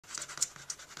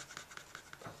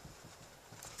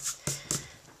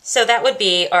So that would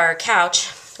be our couch,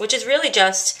 which is really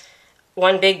just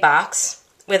one big box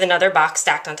with another box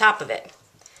stacked on top of it.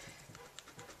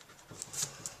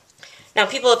 Now,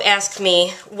 people have asked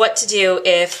me what to do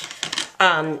if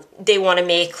they want to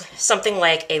make something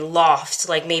like a loft,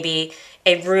 like maybe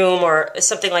a room or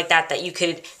something like that that you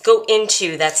could go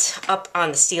into that's up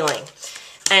on the ceiling.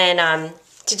 And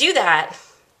to do that,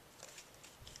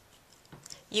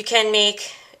 you can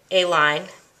make a line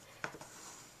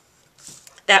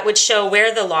that would show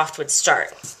where the loft would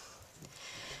start.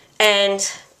 And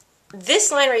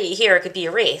this line right here could be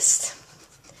erased,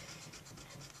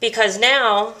 because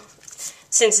now,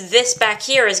 since this back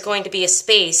here is going to be a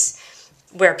space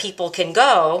where people can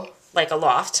go, like a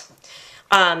loft,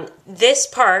 this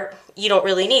part you don't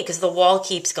really need because the wall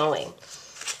keeps going.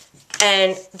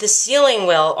 And the ceiling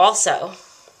will also.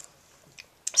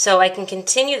 So I can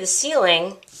continue the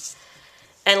ceiling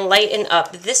and lighten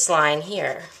up this line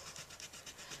here,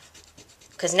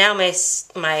 because now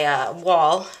my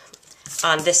wall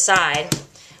on this side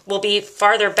will be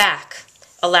farther back,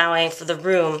 allowing for the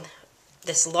room,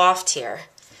 this loft here.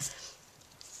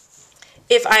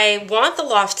 If I want the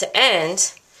loft to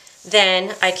end,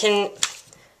 then I can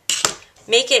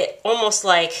make it almost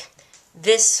like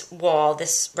this wall,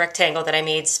 this rectangle that I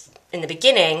made in the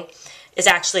beginning, is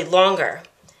actually longer.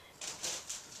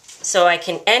 So I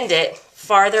can end it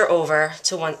farther over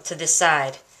to this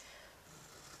side.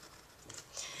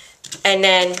 And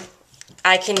then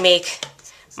I can make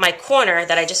my corner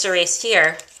that I just erased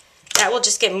here, that will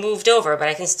just get moved over, but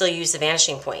I can still use the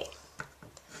vanishing point.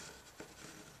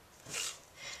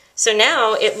 So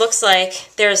now it looks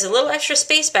like there's a little extra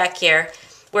space back here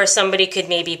where somebody could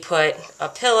maybe put a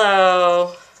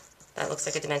pillow. That looks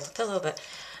like a dimensional pillow, but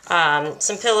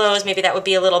some pillows. Maybe that would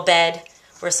be a little bed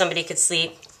where somebody could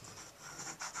sleep.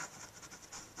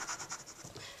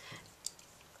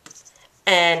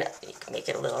 And you can make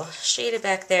it a little shaded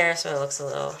back there so it looks a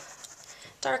little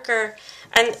darker.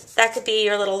 And that could be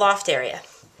your little loft area.